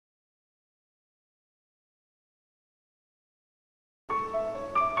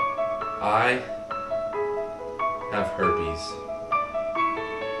I have herpes.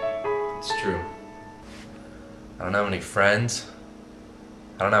 It's true. I don't have any friends.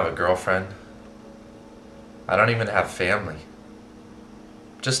 I don't have a girlfriend. I don't even have family.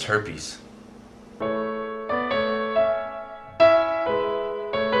 Just herpes.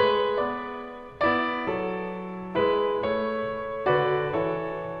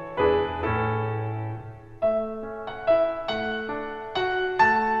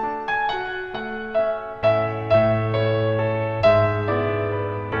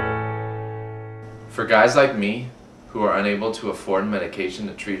 For guys like me, who are unable to afford medication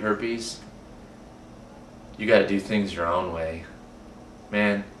to treat herpes, you gotta do things your own way.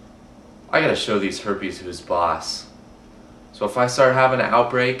 Man, I gotta show these herpes who's boss. So if I start having an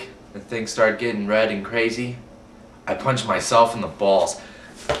outbreak and things start getting red and crazy, I punch myself in the balls.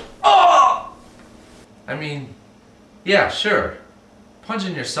 Oh! I mean, yeah, sure.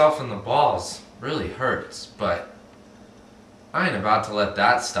 Punching yourself in the balls really hurts, but I ain't about to let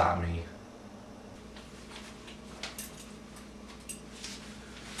that stop me.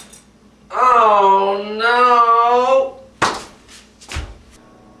 Oh no!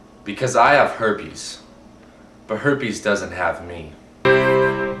 Because I have herpes, but herpes doesn't have me.